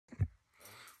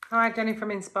Hi, Jenny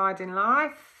from Inspired in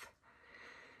Life.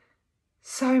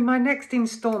 So my next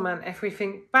instalment, if we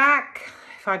think back,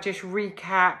 if I just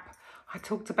recap, I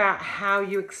talked about how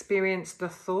you experience the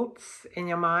thoughts in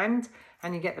your mind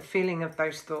and you get the feeling of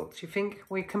those thoughts. You think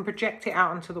we can project it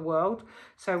out into the world.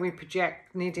 So we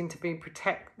project needing to be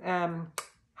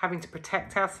having to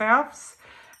protect ourselves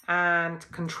and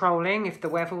controlling. If the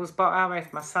weather was better,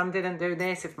 if my son didn't do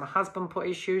this, if my husband put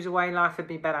his shoes away, life would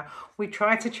be better. We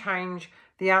try to change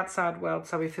the outside world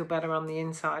so we feel better on the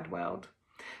inside world.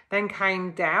 Then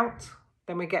came doubt.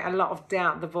 Then we get a lot of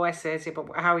doubt. The voice says, yeah, but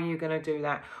how are you going to do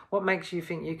that? What makes you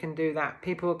think you can do that?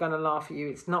 People are going to laugh at you.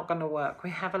 It's not going to work.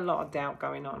 We have a lot of doubt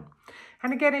going on.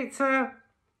 And again, it's a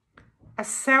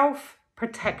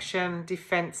self-protection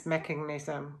defense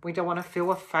mechanism. We don't want to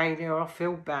feel a failure or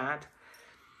feel bad.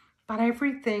 But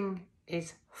everything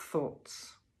is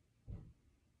thoughts.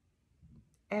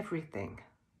 Everything.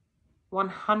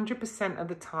 100% of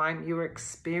the time you're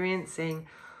experiencing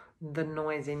the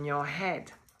noise in your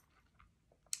head.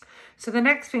 So the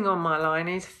next thing on my line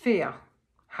is fear.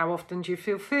 How often do you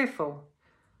feel fearful?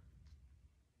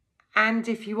 And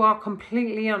if you are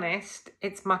completely honest,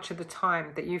 it's much of the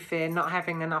time that you fear not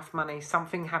having enough money,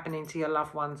 something happening to your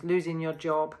loved ones, losing your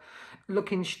job,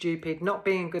 looking stupid, not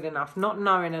being good enough, not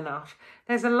knowing enough.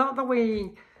 There's a lot that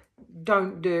we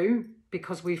don't do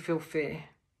because we feel fear.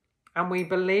 And we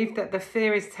believe that the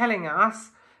fear is telling us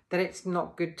that it's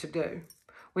not good to do.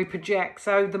 We project.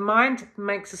 So the mind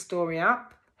makes a story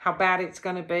up, how bad it's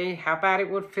going to be, how bad it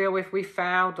would feel if we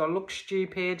failed or looked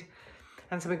stupid.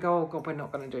 And so we go, oh God, we're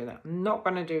not going to do that. I'm not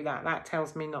going to do that. That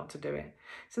tells me not to do it.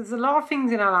 So there's a lot of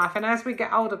things in our life. And as we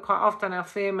get older, quite often our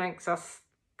fear makes us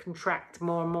contract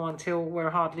more and more until we're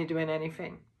hardly doing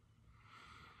anything.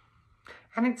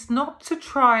 And it's not to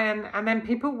try and then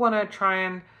people want to try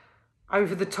and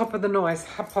over the top of the noise,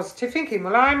 have positive thinking.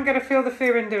 Well, I'm going to feel the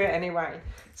fear and do it anyway.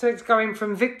 So it's going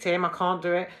from victim, I can't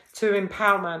do it, to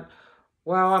empowerment.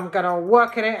 Well, I'm going to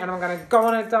work at it and I'm going to go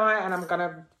on a diet and I'm going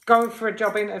to go for a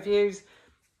job interviews.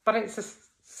 But it's a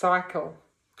cycle.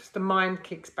 Just the mind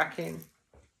kicks back in.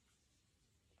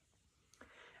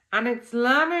 And it's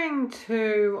learning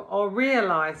to or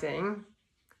realizing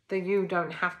that you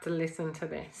don't have to listen to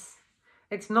this.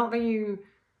 It's not that you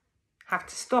have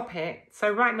to stop it.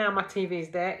 So right now my TV is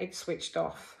there, it's switched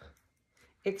off.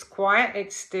 It's quiet,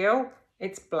 it's still,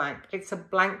 it's blank. It's a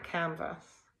blank canvas.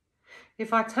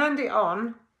 If I turned it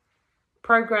on,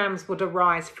 programs would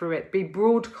arise through it, be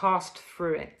broadcast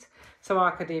through it. So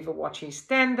I could either watch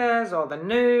EastEnders or the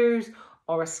news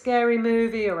or a scary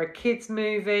movie or a kids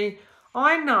movie.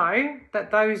 I know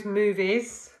that those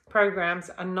programs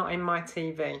are not in my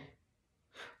TV.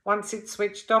 Once it's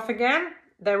switched off again,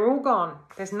 they're all gone.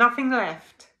 There's nothing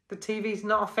left. The TV's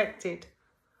not affected.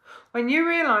 When you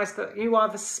realise that you are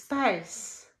the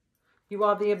space, you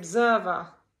are the observer,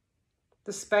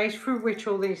 the space through which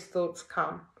all these thoughts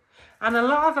come. And a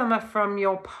lot of them are from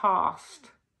your past.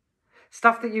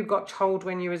 Stuff that you got told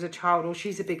when you was a child, or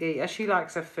she's a big eater, she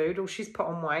likes her food, or she's put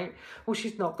on weight, or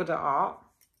she's not good at art.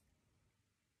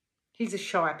 He's a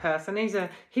shy person,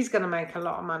 he's going to make a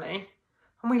lot of money.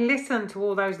 And we listen to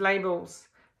all those labels.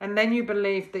 And then you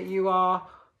believe that you are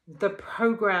the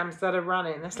programs that are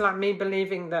running. It's like me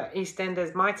believing that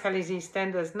EastEnders, my telly's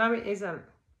EastEnders. No, it isn't.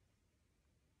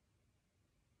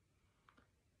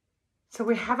 So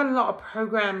we have a lot of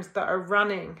programs that are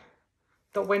running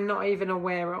that we're not even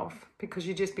aware of because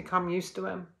you just become used to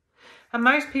them. And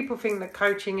most people think that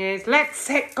coaching is, let's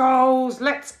set goals,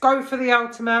 let's go for the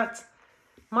ultimate.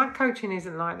 My coaching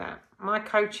isn't like that. My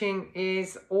coaching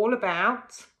is all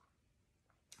about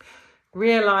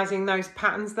realising those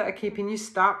patterns that are keeping you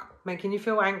stuck, making you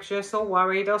feel anxious or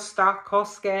worried or stuck or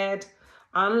scared,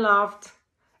 unloved,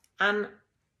 and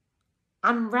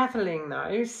unravelling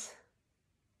those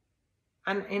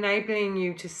and enabling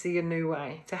you to see a new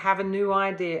way, to have a new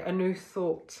idea, a new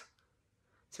thought.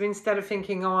 So instead of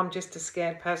thinking, oh, I'm just a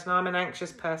scared person, I'm an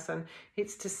anxious person,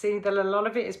 it's to see that a lot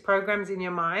of it is programs in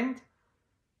your mind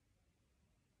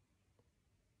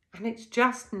and it's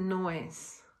just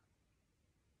noise.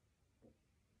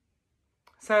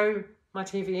 So my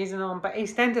TV isn't on, but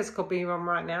EastEnders could be on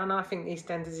right now, and I think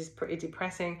EastEnders is pretty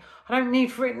depressing. I don't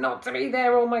need for it not to be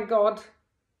there, oh my God.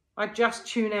 I just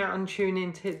tune out and tune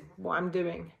into what I'm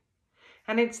doing.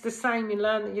 And it's the same, you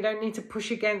learn that you don't need to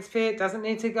push against fear, it doesn't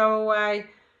need to go away.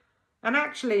 And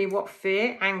actually what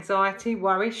fear, anxiety,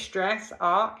 worry, stress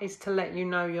are, is to let you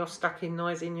know you're stuck in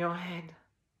noise in your head.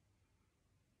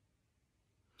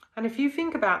 And if you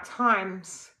think about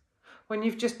times when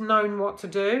you've just known what to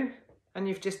do, and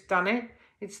you've just done it,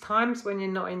 it's times when you're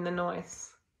not in the noise.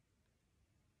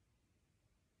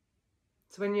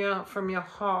 It's when you're from your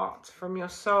heart, from your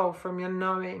soul, from your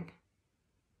knowing.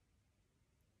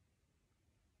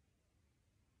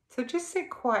 So just sit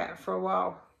quiet for a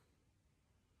while.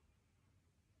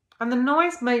 And the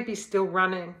noise may be still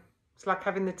running. It's like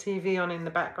having the TV on in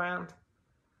the background.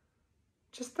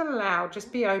 Just allow,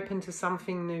 just be open to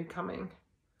something new coming.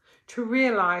 To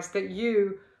realise that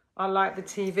you are like the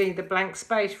TV, the blank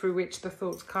space through which the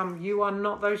thoughts come. You are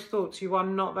not those thoughts. You are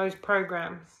not those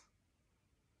programs.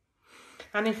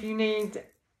 And if you need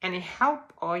any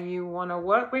help or you want to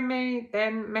work with me,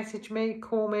 then message me,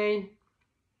 call me.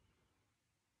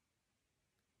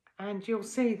 And you'll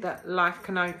see that life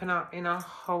can open up in a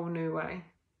whole new way.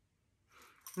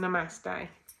 Namaste.